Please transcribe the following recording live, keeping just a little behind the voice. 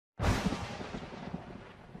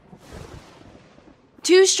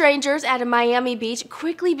Two strangers at a Miami beach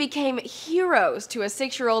quickly became heroes to a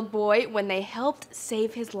 6-year-old boy when they helped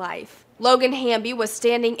save his life. Logan Hamby was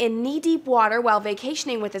standing in knee-deep water while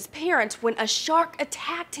vacationing with his parents when a shark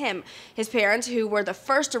attacked him. His parents, who were the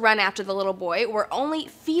first to run after the little boy, were only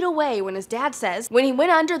feet away when his dad says, when he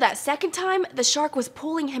went under that second time, the shark was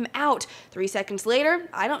pulling him out. 3 seconds later,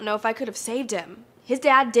 I don't know if I could have saved him. His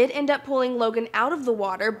dad did end up pulling Logan out of the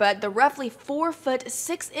water, but the roughly 4-foot,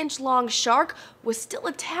 6-inch long shark was still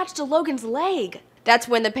attached to Logan's leg. That's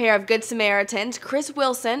when the pair of Good Samaritans, Chris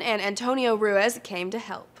Wilson and Antonio Ruiz, came to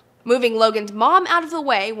help. Moving Logan's mom out of the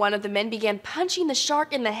way, one of the men began punching the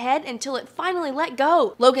shark in the head until it finally let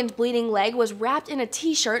go. Logan's bleeding leg was wrapped in a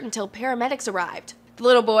t-shirt until paramedics arrived. The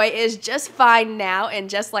little boy is just fine now, and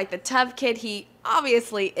just like the tough kid he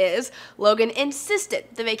obviously is, Logan insisted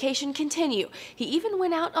the vacation continue. He even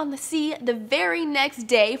went out on the sea the very next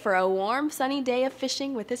day for a warm, sunny day of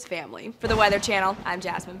fishing with his family. For the Weather Channel, I'm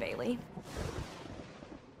Jasmine Bailey.